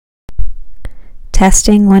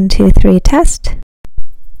Testing 1, 2, 3 test.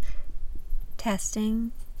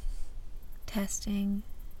 Testing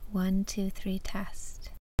 1, 2, 3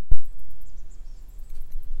 test.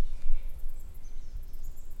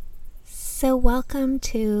 So welcome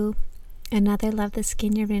to another Love the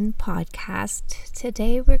Skin You're In podcast.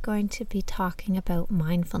 Today we're going to be talking about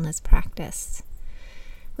mindfulness practice.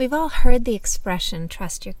 We've all heard the expression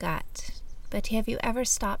trust your gut, but have you ever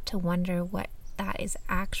stopped to wonder what that is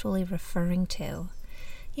actually referring to?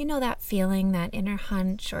 You know that feeling, that inner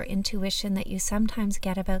hunch or intuition that you sometimes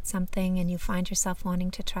get about something and you find yourself wanting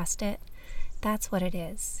to trust it? That's what it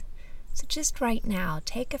is. So just right now,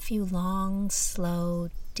 take a few long, slow,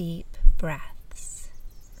 deep breaths.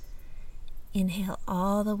 Inhale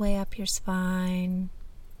all the way up your spine,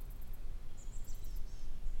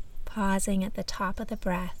 pausing at the top of the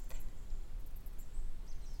breath.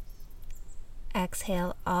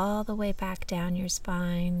 Exhale all the way back down your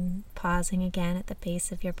spine, pausing again at the base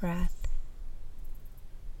of your breath.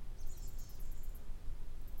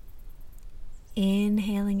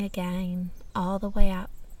 Inhaling again, all the way up.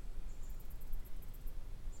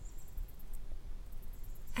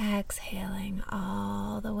 Exhaling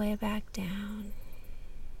all the way back down.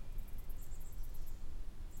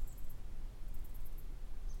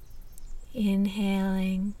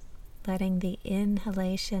 Inhaling, letting the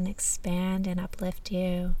inhalation expand and uplift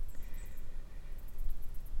you.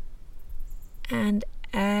 And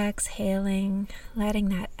exhaling, letting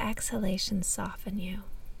that exhalation soften you.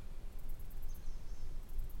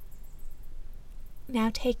 Now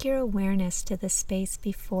take your awareness to the space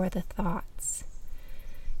before the thoughts.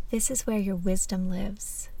 This is where your wisdom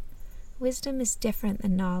lives. Wisdom is different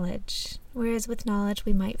than knowledge. Whereas with knowledge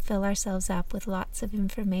we might fill ourselves up with lots of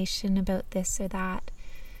information about this or that.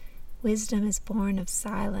 Wisdom is born of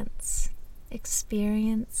silence,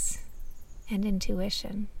 experience, and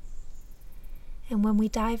intuition. And when we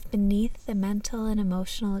dive beneath the mental and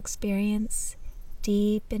emotional experience,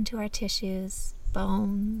 deep into our tissues,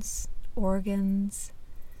 bones, organs,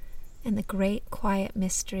 and the great quiet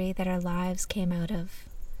mystery that our lives came out of,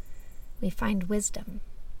 we find wisdom.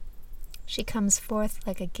 She comes forth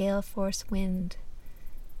like a gale force wind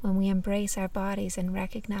when we embrace our bodies and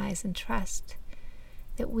recognize and trust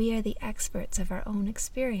that we are the experts of our own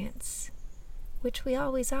experience, which we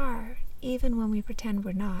always are, even when we pretend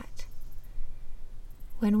we're not.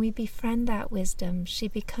 When we befriend that wisdom, she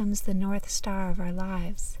becomes the North Star of our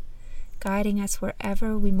lives, guiding us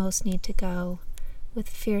wherever we most need to go with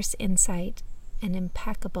fierce insight and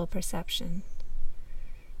impeccable perception.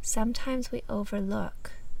 Sometimes we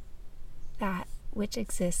overlook that which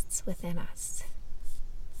exists within us.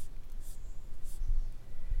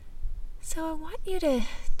 So I want you to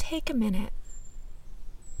take a minute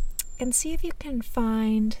and see if you can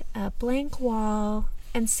find a blank wall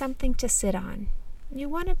and something to sit on. You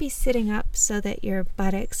want to be sitting up so that your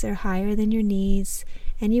buttocks are higher than your knees,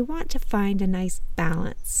 and you want to find a nice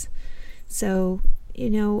balance. So,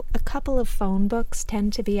 a couple of phone books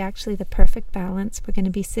tend to be actually the perfect balance. We're going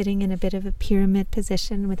to be sitting in a bit of a pyramid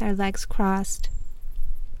position with our legs crossed.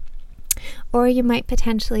 Or you might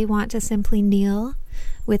potentially want to simply kneel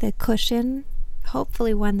with a cushion,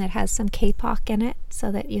 hopefully one that has some kapok in it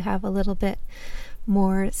so that you have a little bit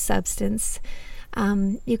more substance.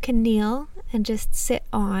 You can kneel and just sit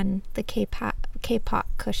on the kapok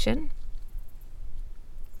cushion.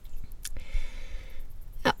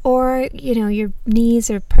 Or, your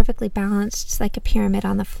knees are perfectly balanced, just like a pyramid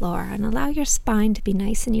on the floor, and allow your spine to be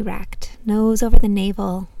nice and erect, nose over the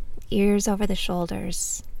navel, ears over the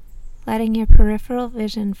shoulders, letting your peripheral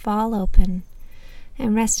vision fall open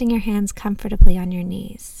and resting your hands comfortably on your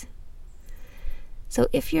knees. So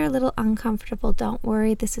if you're a little uncomfortable, don't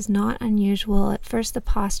worry, this is not unusual. At first the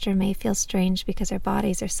posture may feel strange because our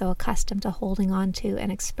bodies are so accustomed to holding on to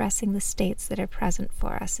and expressing the states that are present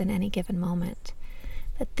for us in any given moment.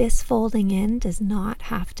 But this folding in does not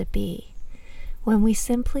have to be. When we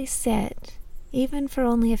simply sit, even for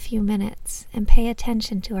only a few minutes, and pay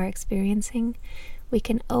attention to our experiencing, we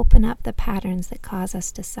can open up the patterns that cause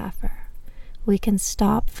us to suffer. We can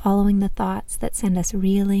stop following the thoughts that send us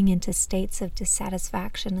reeling into states of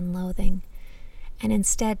dissatisfaction and loathing, and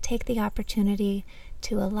instead take the opportunity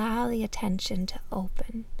to allow the attention to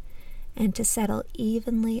open and to settle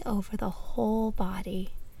evenly over the whole body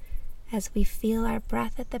as we feel our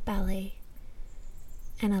breath at the belly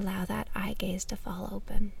and allow that eye gaze to fall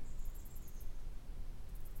open.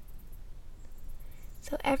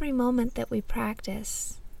 So every moment that we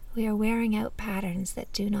practice, we are wearing out patterns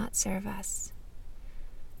that do not serve us.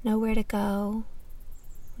 Nowhere to go,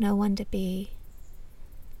 no one to be.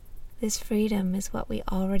 This freedom is what we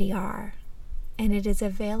already are, and it is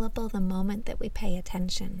available the moment that we pay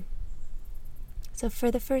attention. So for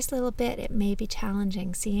the first little bit, it may be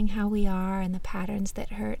challenging. Seeing how we are and the patterns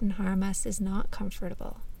that hurt and harm us is not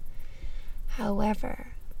comfortable.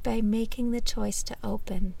 However, by making the choice to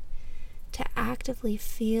open, to actively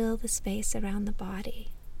feel the space around the body,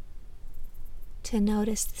 to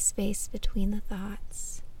notice the space between the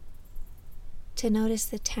thoughts, to notice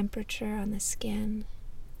the temperature on the skin,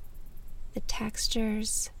 the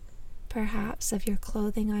textures, perhaps, of your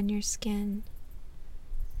clothing on your skin,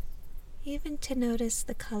 even to notice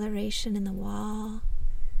the coloration in the wall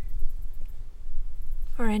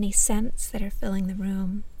or any scents that are filling the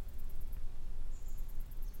room.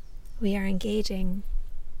 We are engaging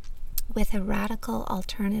with a radical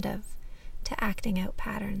alternative to acting out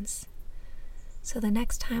patterns. So the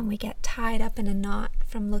next time we get tied up in a knot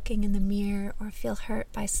from looking in the mirror or feel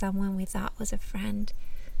hurt by someone we thought was a friend,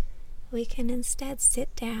 we can instead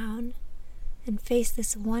sit down and face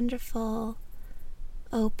this wonderful,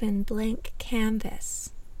 open, blank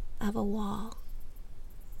canvas of a wall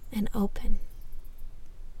and open.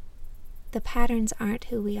 The patterns aren't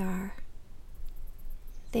who we are.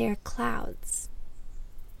 They are clouds.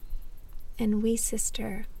 And we,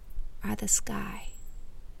 sister, are the sky.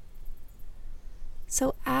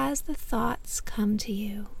 So as the thoughts come to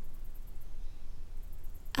you,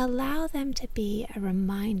 allow them to be a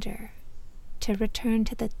reminder to return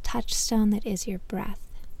to the touchstone that is your breath,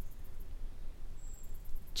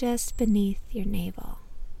 just beneath your navel.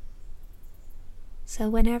 So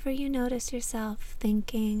whenever you notice yourself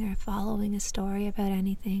thinking or following a story about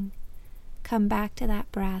anything, come back to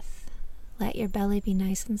that breath. Let your belly be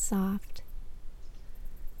nice and soft.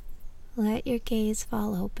 Let your gaze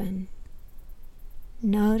fall open.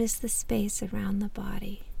 Notice the space around the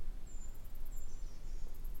body.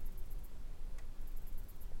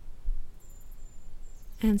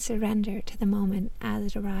 And surrender to the moment as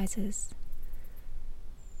it arises.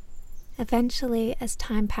 Eventually, as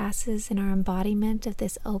time passes and our embodiment of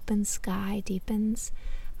this open sky deepens,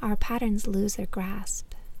 our patterns lose their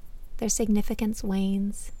grasp. Their significance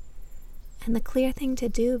wanes, and the clear thing to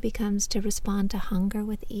do becomes to respond to hunger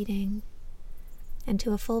with eating, and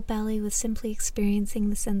to a full belly with simply experiencing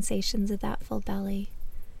the sensations of that full belly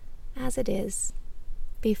as it is,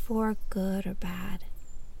 before good or bad.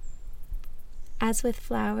 As with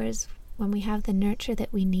flowers, when we have the nurture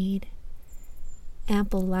that we need,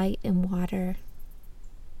 ample light and water,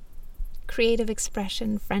 creative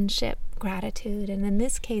expression, friendship, gratitude, and in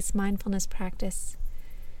this case, mindfulness practice,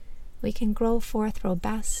 we can grow forth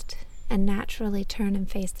robust and naturally turn and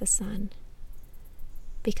face the sun,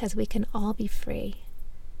 because we can all be free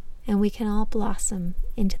and we can all blossom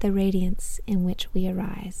into the radiance in which we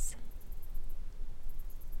arise.